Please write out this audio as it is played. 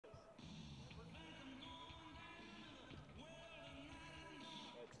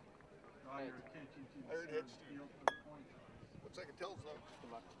Iron head Steve. Looks like a tells though.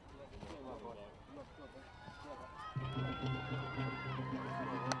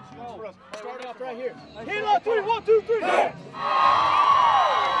 Go. Start off right here. Kilo 3, 1, 2, 3. Yes.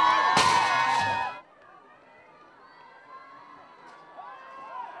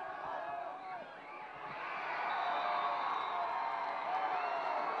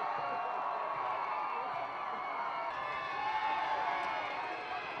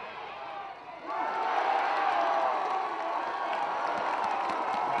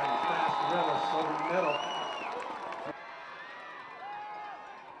 Over the middle.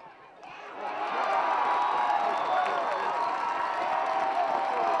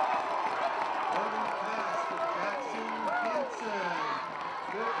 Pass to Jackson Henson.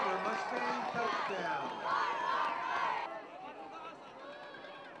 Good for Mustang touchdown.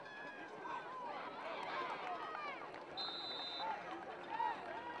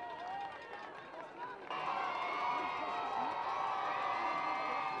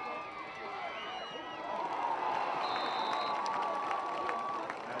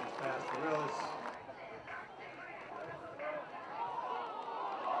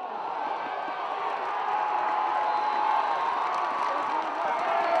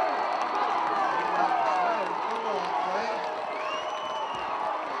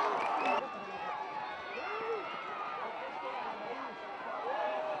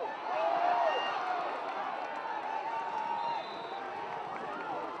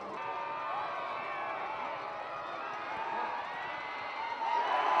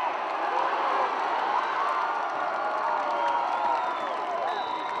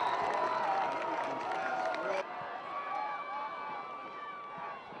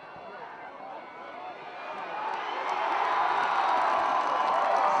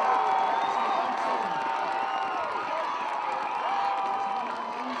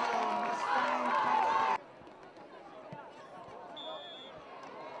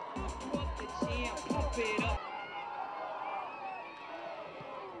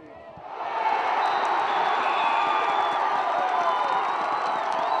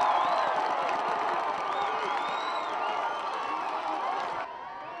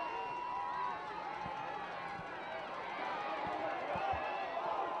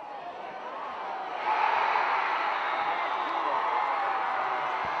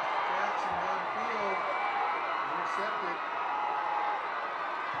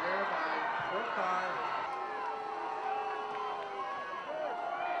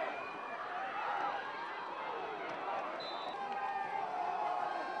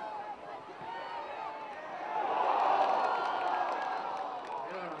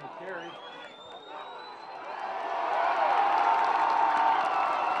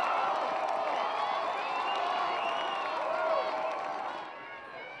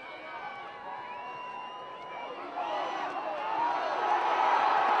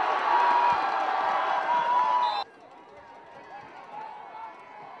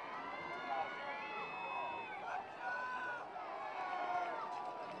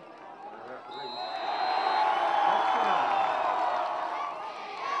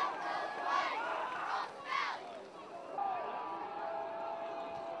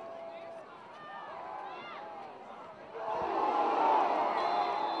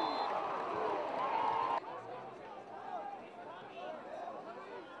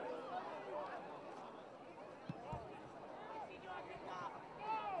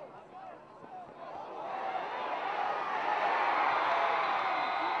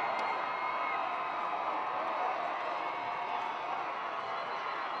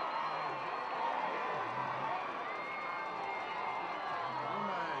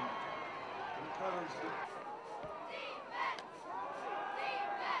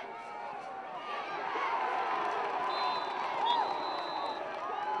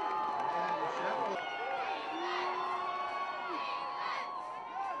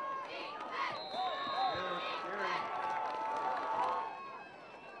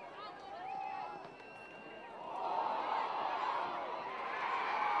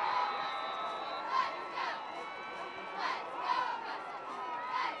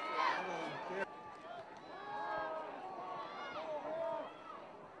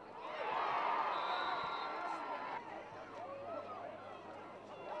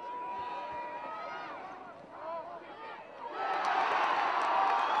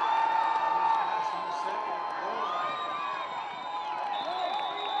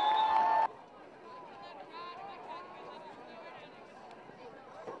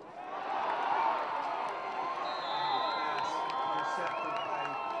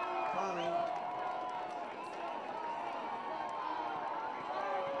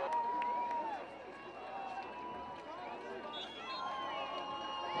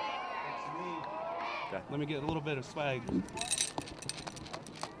 Okay. Let me get a little bit of swag.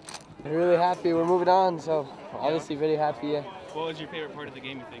 We're really happy. We're moving on, so obviously really happy. Yeah. What was your favorite part of the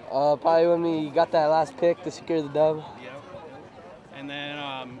game, you think? Probably when we got that last pick to secure the dub. Yeah. And then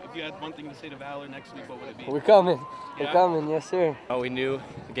if you had one thing to say to Valor next week, what would it be? We're coming. Yeah? We're coming. Yes, sir. Oh, we knew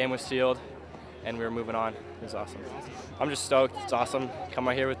the game was sealed, and we were moving on. It was awesome. I'm just stoked. It's awesome. Come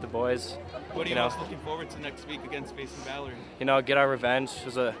out here with the boys. What are you most looking forward to next week against facing Valor? Get our revenge. It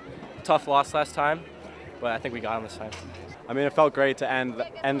was a tough loss last time, but I think we got them this time. I mean, it felt great to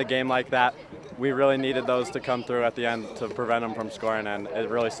end the game like that. We really needed those to come through at the end to prevent them from scoring, and it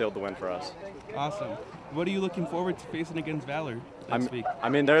really sealed the win for us. Awesome. What are you looking forward to facing against Valor next week? I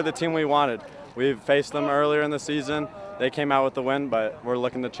mean, they're the team we wanted. We've faced them earlier in the season. They came out with the win, but we're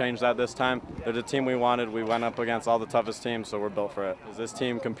looking to change that this time. They're the team we wanted. We went up against all the toughest teams, so we're built for it. This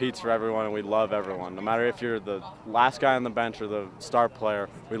team competes for everyone, and we love everyone. No matter if you're the last guy on the bench or the star player,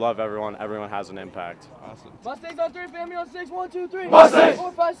 we love everyone. Everyone has an impact. Awesome. Mustangs on 3, family on 6. 1, 2, 3. Mustangs!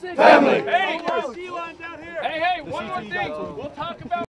 4, 5, 6. Family! Hey, your C line down here. Hey, one more thing. We'll talk about